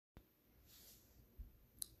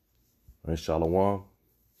And Shalom.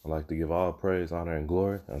 I'd like to give all praise, honor, and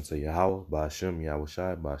glory unto Yahweh, Ba'ashem,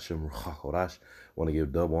 Yahushai, Ba'ashem, Ruach. Want to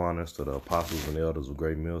give double honors to the apostles and elders of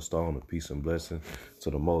Great Millstone, and peace and blessing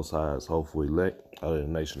to the Most High's hopeful elect out of the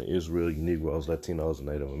nation of Israel, you Negroes, Latinos, and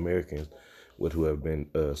Native Americans, with who have been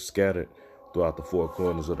scattered throughout the four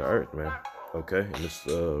corners of the earth, man. Okay, and this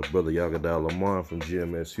brother Yagadal Lamar from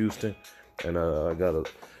GMS Houston, and I got a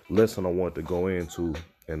lesson I want to go into,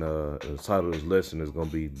 and the title of this lesson is going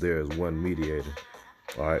to be "There is One Mediator."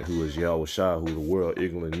 All right, who is Yahweh Shai, who the world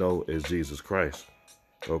ignorantly know as Jesus Christ.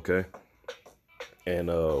 Okay, and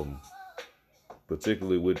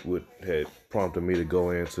particularly what had prompted me to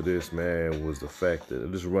go into this, man, was the fact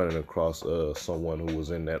that just running across someone who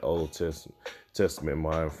was in that Old Testament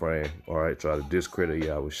mind frame. All right, try to discredit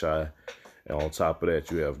Yahweh Shai, and on top of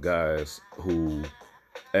that, you have guys who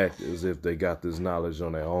act as if they got this knowledge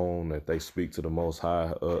on their own, that they speak to the Most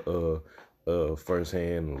High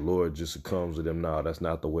firsthand, and the Lord just comes to them. Now, that's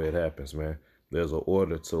not the way it happens, man. There's an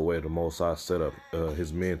order to the way the Most High set up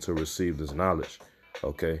his men to receive this knowledge,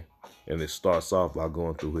 okay? And it starts off by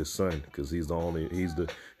going through his son, because he's the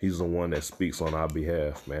one that speaks on our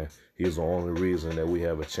behalf, man. He's the only reason that we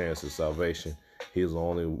have a chance at salvation. He's the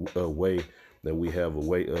only way that we have a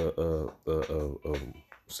way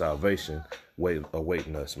salvation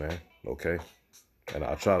awaiting us, man. Okay, and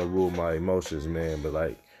I try to rule my emotions, man, but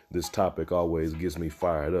like this topic always gets me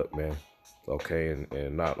fired up, man. Okay,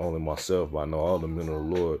 and not only myself, but I know all the men of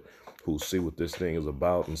the Lord who see what this thing is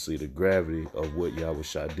about and see the gravity of what Yahweh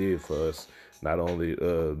Shai did for us, not only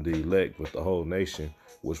the elect, but the whole nation,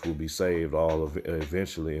 which will be saved all of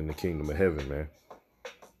eventually in the kingdom of heaven, man.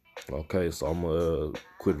 Okay, so I'm gonna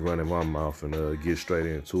quit running my mouth and get straight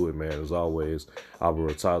into it, man. As always, I will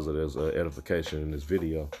advertise it as edification in this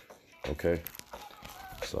video. Okay,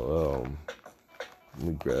 so let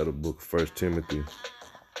me grab the book of 1 Timothy.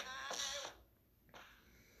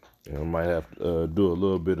 And I might have to do a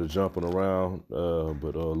little bit of jumping around,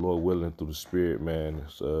 but Lord willing, through the Spirit, man,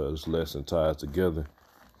 this lesson ties together.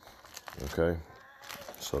 Okay,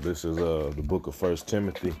 so this is the book of 1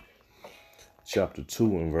 Timothy, chapter 2,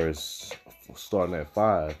 and verse starting at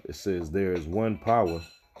 5. It says, "There is one power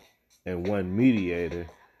and one mediator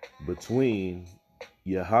between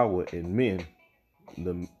Yahweh and men,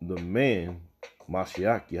 the man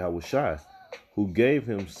Mashiach Yahweh Shai, who gave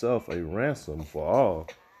himself a ransom for all,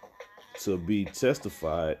 to be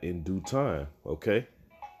testified in due time." Okay,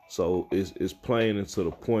 so it's plain and to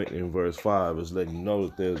the point in verse 5. It's letting you know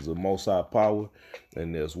that there's the Most High power,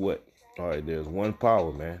 and there's what? All right, there's one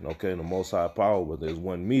power, man. Okay, the Most High power, but there's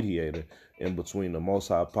one mediator in between the Most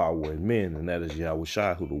High power and men, and that is Yahweh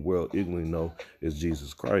Shai, who the world ignorantly know is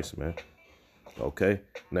Jesus Christ, man. Okay,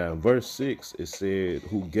 now in verse 6, it said,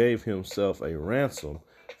 "Who gave himself a ransom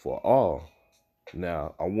for all."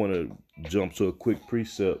 Now, I want to jump to a quick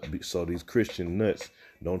precept so these Christian nuts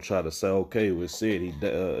don't try to say, okay, well, it said he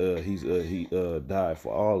died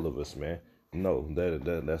for all of us, man. No,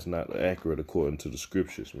 that's not accurate according to the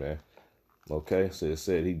scriptures, man. Okay, so it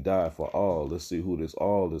said he died for all. Let's see who this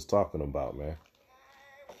all is talking about, man.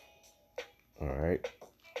 All right.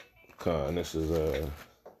 And this is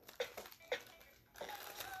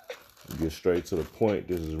get straight to the point.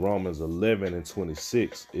 This is Romans 11 and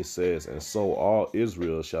 26. It says, "And so all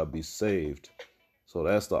Israel shall be saved." So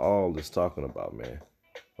that's the all it's talking about, man.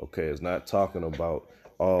 Okay, it's not talking about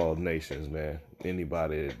all nations, man.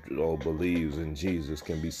 Anybody that believes in Jesus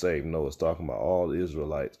can be saved. No, it's talking about all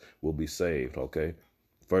Israelites will be saved. Okay,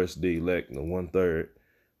 first the elect, the 1/3,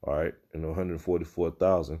 all right, and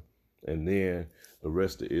 144,000, and then the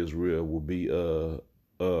rest of Israel will be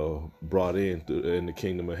brought in the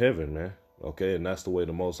kingdom of heaven, man. Okay, and that's the way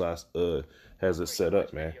the Most High has it set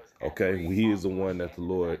up, man. Okay, he is the one that the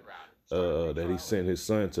Lord that he sent his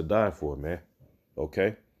son to die for, man.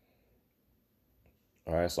 Okay.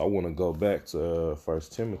 All right, so I want to go back to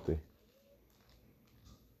 1 Timothy,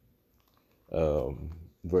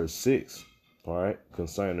 verse 6. All right,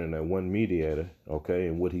 concerning that one mediator. Okay,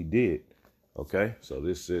 and what he did. Okay, so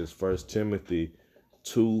this is 1 Timothy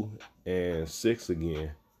 2 and 6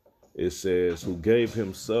 again. It says, "Who gave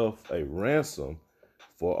himself a ransom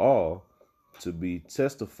for all, to be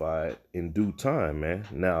testified in due time," man.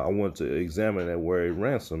 Now, I want to examine that word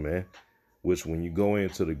ransom, man, which when you go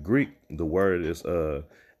into the Greek, the word is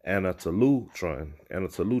anatelutron.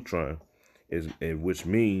 Anatelutron, which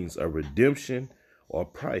means a redemption or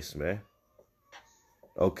price, man.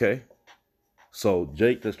 Okay, so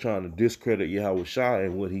Jake that's trying to discredit Yahweh Shai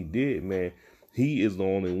and what he did, man, he is the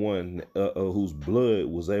only one whose blood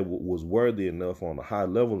was worthy enough on a high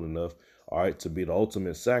level enough, all right, to be the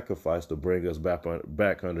ultimate sacrifice to bring us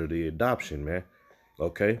back under the adoption, man.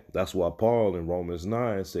 Okay, that's why Paul in Romans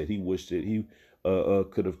 9 said he wished that he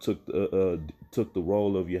could have took the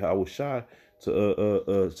role of Yahweh Shai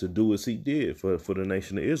to do as he did for the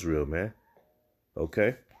nation of Israel, man.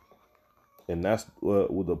 Okay, and that's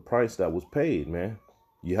with the price that was paid, man.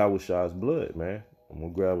 Yahweh Shai's blood, man. I'm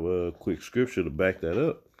gonna grab a quick scripture to back that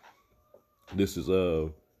up. This is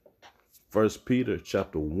First Peter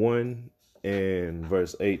chapter 1 and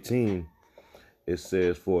verse 18. It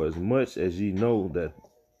says, "For as much as ye know that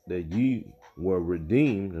ye were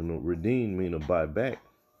redeemed," and redeemed mean to buy back.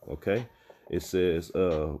 Okay, it says,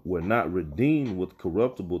 "were not redeemed with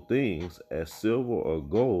corruptible things as silver or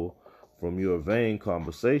gold from your vain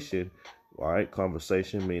conversation." All right,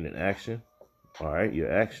 conversation meaning action. All right,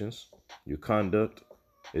 your actions, your conduct.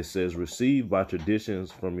 It says, "received by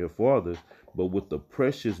traditions from your fathers, but with the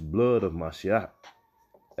precious blood of Mashiach,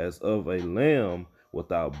 as of a lamb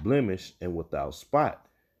without blemish and without spot."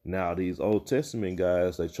 Now, these Old Testament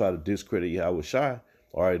guys, they try to discredit Yahweh Shai,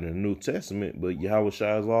 all right, in the New Testament, but Yahweh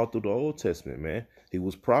Shai is all through the Old Testament, man. It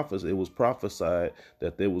was prophesied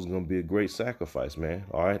that there was going to be a great sacrifice, man.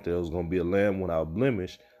 All right, there was going to be a lamb without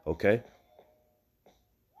blemish. Okay.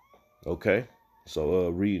 Okay. So,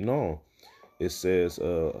 reading on, it says,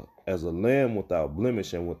 "as a lamb without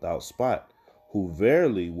blemish and without spot, who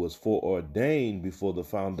verily was foreordained before the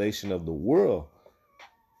foundation of the world."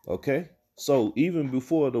 Okay, so even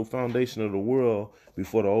before the foundation of the world,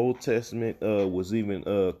 before the Old Testament was even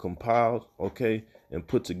compiled, okay, and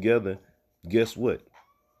put together, guess what?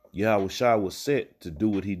 Yahweh Shai was set to do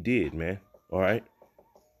what he did, man. All right,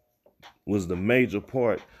 was the major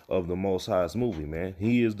part of the Most High's movie, man.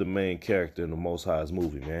 He is the main character in the Most High's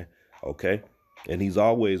movie, man. Okay, and he's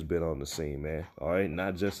always been on the scene, man. All right,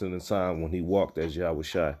 not just in the time when he walked as Yahweh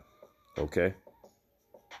Shai. Okay.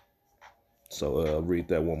 So read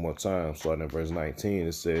that one more time. Starting at verse 19,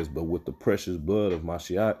 it says, "But with the precious blood of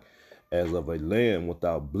Mashiach, as of a lamb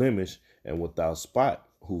without blemish and without spot,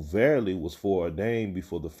 who verily was foreordained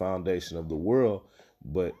before the foundation of the world,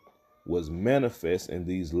 but was manifest in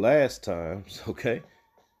these last times." Okay,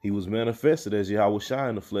 he was manifested as Yahweh Shai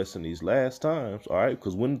in the flesh in these last times. All right,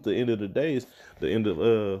 because when at the end of the days, the end of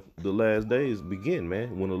the last days begin,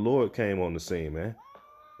 man. When the Lord came on the scene, man.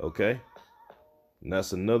 Okay. And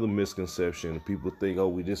that's another misconception. People think, oh,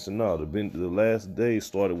 we this and no. The last days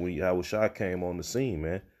started when Yahweh Shai came on the scene,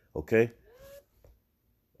 man. Okay?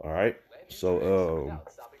 All right. So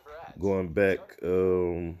going back,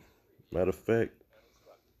 matter of fact,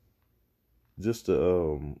 just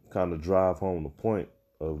to kind of drive home the point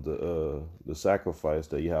of the sacrifice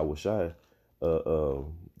that Yahweh Shai, the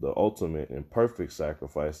ultimate and perfect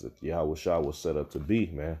sacrifice that Yahweh Shai was set up to be,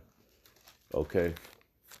 man. Okay.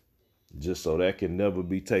 Just so that can never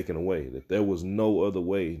be taken away. That there was no other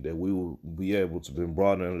way that we will be able to be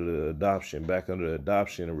brought under the adoption, back under the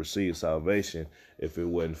adoption and receive salvation if it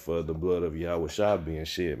wasn't for the blood of Yahweh Shai being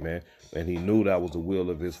shed, man. And he knew that was the will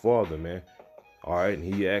of his Father, man. All right, and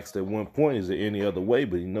he asked at one point, is there any other way?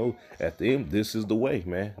 But at the end, this is the way,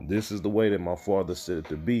 man. This is the way that my Father said it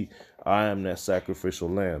to be. I am that sacrificial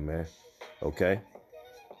lamb, man. Okay?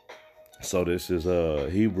 So this is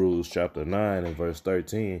Hebrews chapter 9 and verse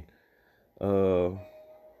 13. I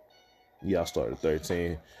started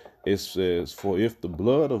 13. It says, "For if the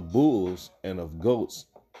blood of bulls and of goats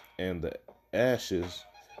and the ashes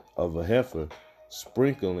of a heifer,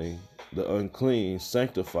 sprinkling the unclean,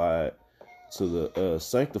 sanctify it to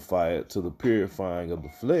the purifying of the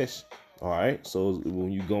flesh." All right. So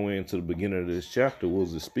when you go into the beginning of this chapter, what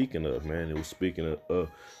was it speaking of, man? It was speaking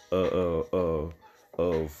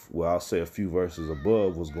well, I'll say a few verses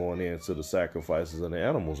above was going into the sacrifices of the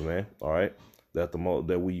animals, man. All right, that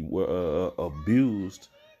that we were abused,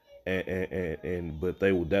 but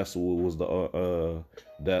that's what was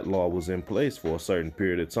that law was in place for a certain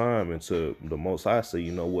period of time until the Most High said,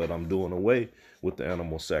 you know what, I'm doing away with the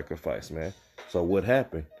animal sacrifice, man. So what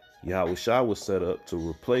happened? Yahweh Shai was set up to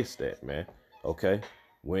replace that, man. Okay.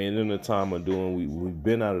 We ain't in the time of we've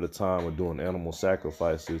been out of the time of doing animal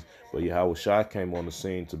sacrifices, but Yahweh Shai came on the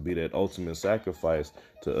scene to be that ultimate sacrifice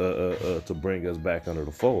to bring us back under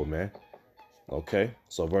the fold, man. Okay,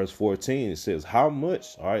 so verse 14, it says, "How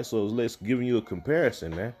much?" All right, so let's give you a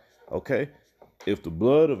comparison, man. Okay, if the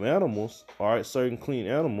blood of animals, all right, certain clean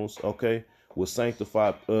animals, okay, was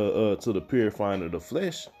sanctified to the purifying of the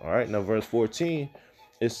flesh. All right, now verse 14,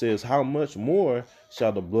 it says, "How much more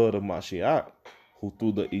shall the blood of Mashiach, who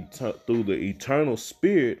through the eternal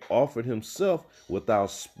Spirit offered himself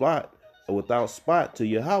without spot to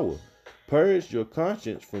Yahweh, purge your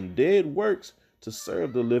conscience from dead works to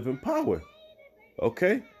serve the living power."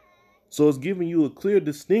 Okay, So it's giving you a clear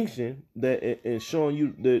distinction that and showing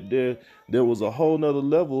you that there was a whole nother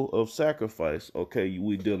level of sacrifice. Okay,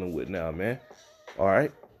 we dealing with now, man. All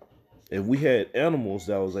right. If we had animals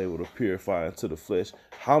that was able to purify into the flesh,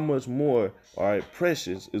 how much more, all right,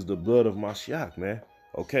 precious is the blood of Mashiach, man?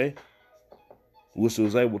 Okay, which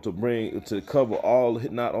was able to bring to cover all,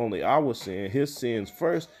 not only our sin, his sins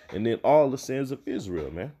first, and then all the sins of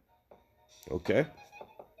Israel, man. Okay.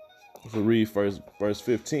 If we read first verse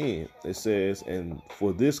 15, it says, and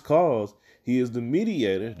for this cause he is the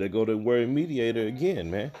mediator. They go to the word mediator again,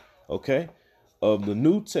 man. Okay, of the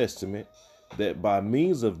New Testament, that by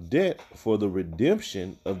means of death for the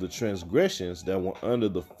redemption of the transgressions that were under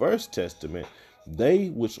the first testament, they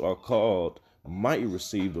which are called might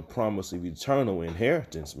receive the promise of eternal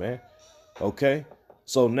inheritance, man. Okay,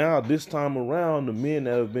 so now this time around, the men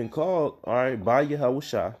that have been called, all right, by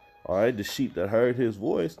Yahushua, all right, the heard his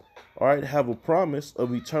voice, all right, have a promise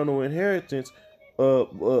of eternal inheritance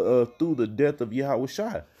through the death of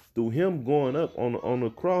Yahushua, through him going up on the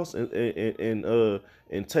cross and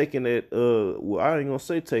taking that well, I ain't gonna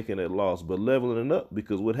say taking that loss, but leveling it up,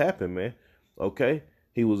 because what happened, man? Okay,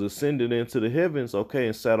 he was ascended into the heavens, okay,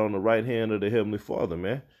 and sat on the right hand of the Heavenly Father,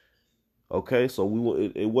 man. Okay, so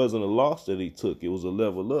it wasn't a loss that he took; it was a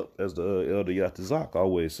level up, as the Elder Yatazak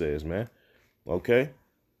always says, man. Okay.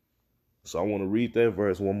 So I want to read that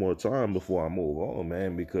verse one more time before I move on,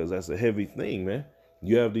 man, because that's a heavy thing, man.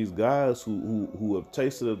 You have these guys who have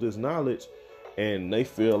tasted of this knowledge, and they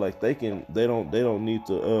feel like they don't need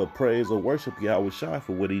to praise or worship Yahweh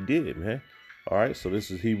for what he did, man. All right, so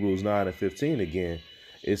this is Hebrews 9:15 again.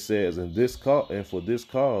 It says, and for this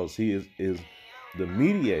cause he is the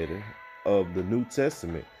mediator of the New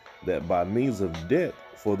Testament, that by means of death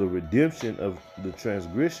for the redemption of the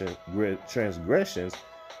transgressions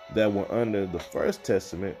that were under the first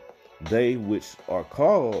testament, they which are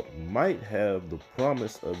called might have the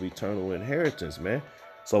promise of eternal inheritance, man.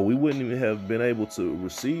 So we wouldn't even have been able to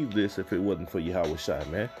receive this if it wasn't for Yahweh Shai,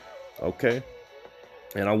 man. Okay.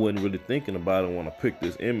 And I wasn't really thinking about it when I picked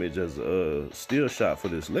this image as a still shot for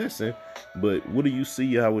this lesson. But what do you see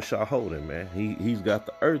Yahweh Shai holding, man? He's got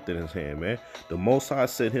the earth in his hand, man. The Most High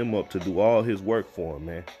set him up to do all his work for him,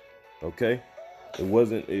 man. Okay. It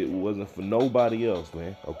wasn't for nobody else,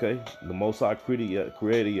 man. Okay, the Most High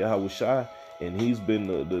created Yahweh Shai, and he's been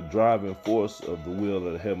the driving force of the will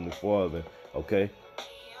of the Heavenly Father. Okay,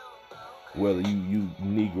 whether you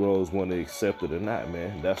Negroes want to accept it or not,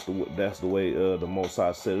 man, that's the way the Most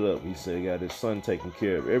High set it up. He said he got his son taking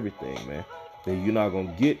care of everything, man. Then you're not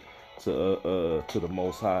gonna get to the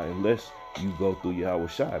Most High unless you go through Yahweh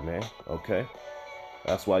Shai, man. Okay.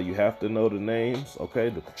 That's why you have to know the names, okay?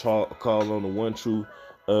 To call on the one true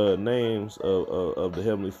names of the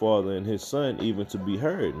Heavenly Father and his Son, even to be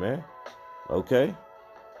heard, man. Okay?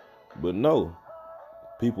 But no,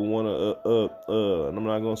 people want to, and I'm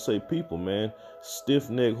not going to say people, man,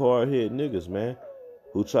 stiff-necked, hard-headed niggas, man,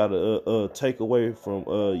 who try to take away from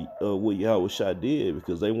what Yahweh Shai did,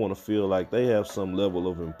 because they want to feel like they have some level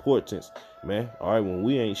of importance, man. All right, when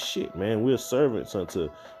we ain't shit, man, we're servants unto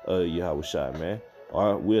Yahweh Shai, man.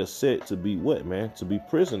 All right, we're set to be what, man? To be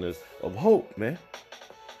prisoners of hope, man.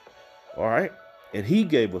 All right, and he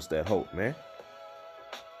gave us that hope, man.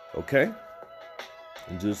 Okay,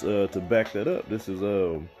 and just to back that up, this is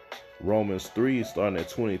Romans 3, starting at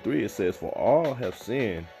 23. It says, "For all have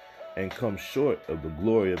sinned and come short of the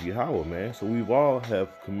glory of Yahweh," man. So we've all have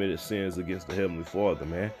committed sins against the Heavenly Father,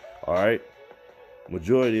 man. All right,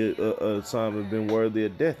 majority of the time have been worthy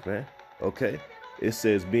of death, man. Okay. It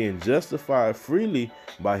says, being justified freely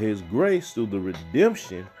by his grace through the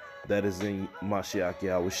redemption that is in Mashiach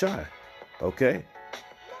Yahweh Shai. Okay?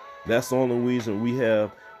 That's the only reason we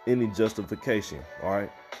have any justification. All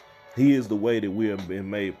right? He is the way that we have been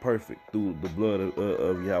made perfect through the blood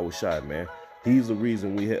of Yahweh Shai, man. He's the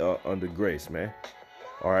reason we are under grace, man.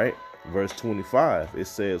 All right? Verse 25, it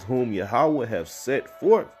says, whom Yahweh have set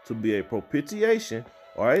forth to be a propitiation,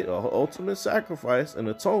 all right, an ultimate sacrifice and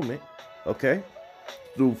atonement, okay,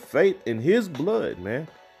 through faith in his blood, man.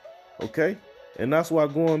 Okay, and that's why,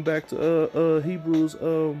 going back to Hebrews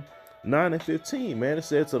 9:15, man, it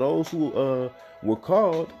said to those who were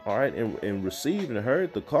called, all right, and received and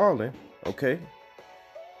heard the calling, okay,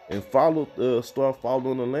 and start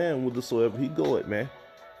following the Lamb whithersoever he goeth, man.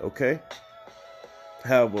 Okay,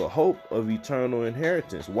 have a hope of eternal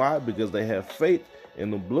inheritance. Why? Because they have faith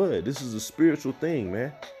in the blood. This is a spiritual thing,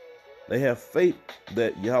 man. They have faith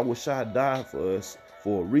that Yahweh Shai died for us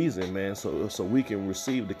for a reason, man, so we can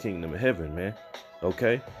receive the kingdom of heaven, man.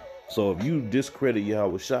 Okay? So if you discredit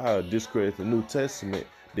Yahweh Shai or discredit the New Testament,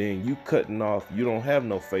 then you cutting off, you don't have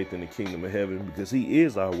no faith in the kingdom of heaven, because he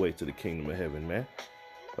is our way to the kingdom of heaven, man.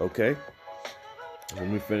 Okay? Let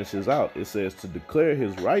me finish this out. It says to declare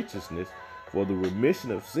his righteousness for the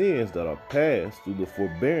remission of sins that are passed through the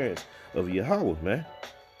forbearance of Yahweh, man.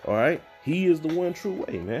 All right? He is the one true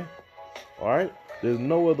way, man. All right? There's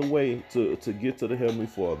no other way to get to the Heavenly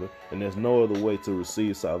Father, and there's no other way to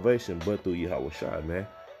receive salvation but through Yahweh Shai, man.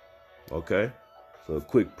 Okay? So a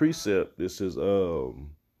quick precept. This is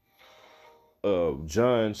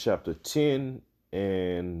John chapter 10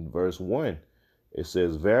 and verse 1. It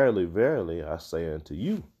says, verily, verily, I say unto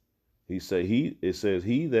you. It says,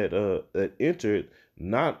 he that entered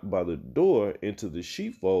not by the door into the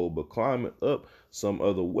sheepfold, but climbing up some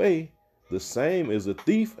other way, the same is a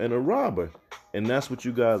thief and a robber. And that's what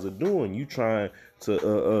you guys are doing. You trying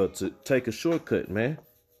to take a shortcut, man.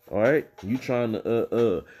 All right? You trying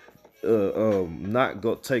to not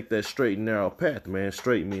go take that straight and narrow path, man.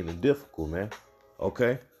 Straight meaning difficult, man.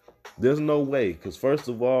 Okay? There's no way, because first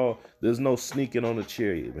of all, there's no sneaking on a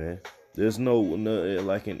chariot, man. There's no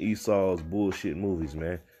like in Esau's bullshit movies,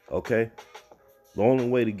 man. Okay? The only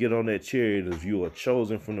way to get on that chariot is you are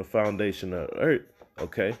chosen from the foundation of the earth,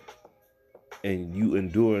 okay? And you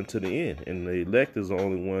endure unto the end. And the elect is the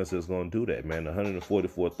only ones that's going to do that, man.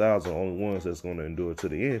 144,000 are the only ones that's going to endure to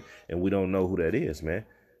the end. And we don't know who that is, man.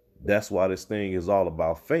 That's why this thing is all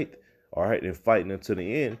about faith, all right? And fighting unto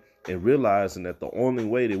the end and realizing that the only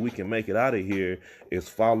way that we can make it out of here is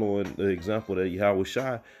following the example that Yahweh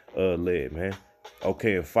Shai led, man.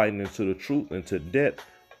 Okay, and fighting into the truth and to death,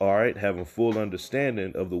 all right? Having full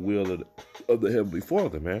understanding of the will of the Heavenly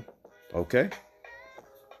Father, man. Okay?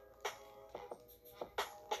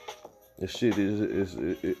 This shit is,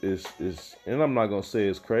 and I'm not going to say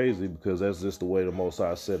it's crazy, because that's just the way the Most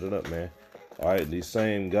High set it up, man. All right, these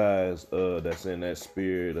same guys that's in that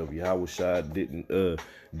spirit of Yahweh Shai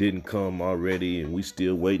didn't come already, and we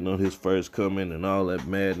still waiting on his first coming and all that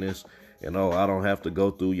madness. And I don't have to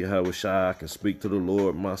go through Yahweh Shai. I can speak to the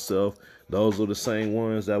Lord myself. Those are the same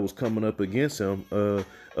ones that was coming up against him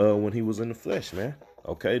when he was in the flesh, man.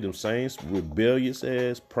 Okay, them same rebellious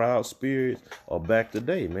ass, proud spirits are back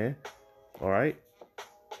today, man. All right.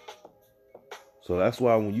 So that's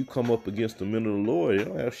why when you come up against the men of the Lord, it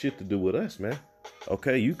don't have shit to do with us, man.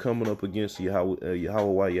 Okay, you coming up against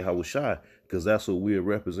Yahweh Shai, because that's what we're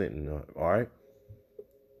representing. All right,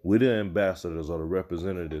 we're the ambassadors or the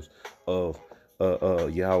representatives of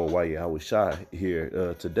Yahweh Shai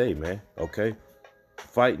here today, man. Okay,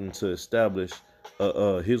 fighting to establish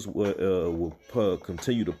his will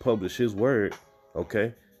continue to publish his word,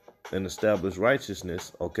 okay, and establish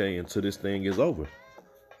righteousness, okay, until this thing is over.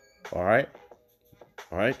 All right.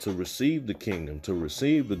 All right, to receive the kingdom, to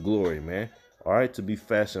receive the glory, man. All right, to be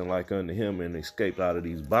fashioned like unto him and escape out of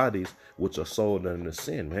these bodies which are sold unto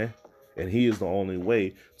sin, man. And he is the only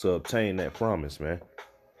way to obtain that promise, man.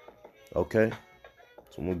 Okay,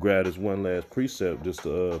 so I'm gonna grab this one last precept just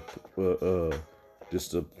to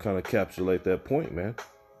kind of capsulate that point, man.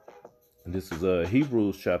 And this is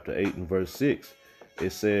Hebrews chapter 8 and verse 6.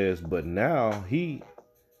 It says, But now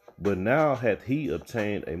hath he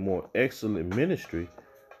obtained a more excellent ministry,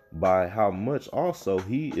 by how much also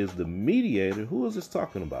he is the mediator. Who is this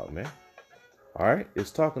talking about, man? All right,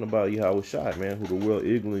 it's talking about Yahweh Shai, man, who the world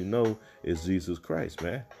ignorantly know is Jesus Christ,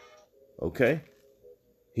 man. Okay,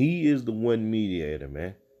 he is the one mediator,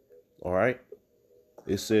 man. All right,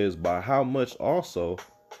 it says, by how much also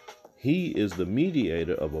he is the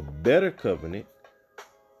mediator of a better covenant,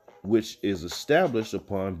 which is established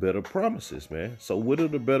upon better promises, man. So what are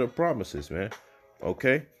the better promises, man?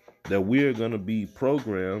 Okay, that we're going to be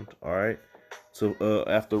programmed, all right, to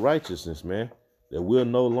after righteousness, man. That we'll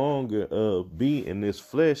no longer be in this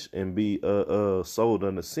flesh and be sold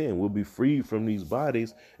under sin. We'll be freed from these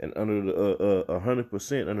bodies and under the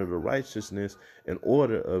 100% under the righteousness and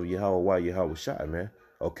order of Yahweh Shai, man.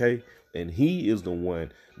 Okay, and he is the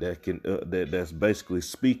one that can that's basically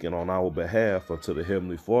speaking on our behalf unto the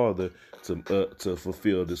Heavenly Father to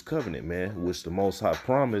fulfill this covenant, man, which the Most High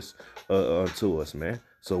promised unto us, man.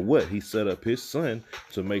 So what? He set up his son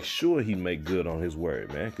to make sure he make good on his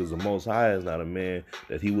word, man, because the Most High is not a man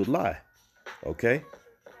that he would lie. Okay,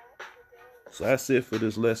 so that's it for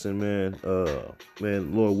this lesson, man.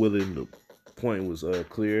 Man, Lord willing, the point was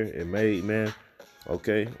clear and made, man.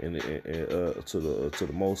 Okay, and to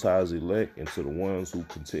the Most High's elect and to the ones who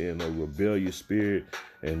continue in a rebellious spirit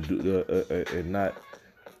and not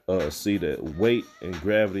see the weight and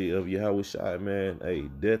gravity of Yahweh Shai, man. Hey,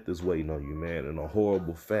 death is waiting on you, man, in a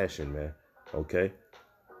horrible fashion, man. Okay,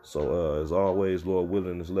 So as always, Lord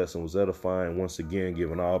willing, this lesson was edifying. Once again,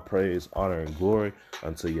 giving all praise, honor, and glory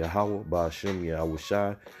unto Yahweh, Ba'ashem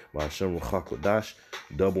Yahushai, Ba'ashem Ruchakodash.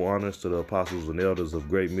 Double honors to the apostles and elders of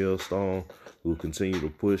Great Millstone who continue to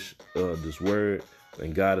push this word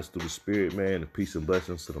and guide us through the Spirit, man. And peace and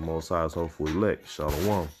blessings to the Most High's hopeful elect.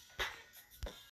 Shalom.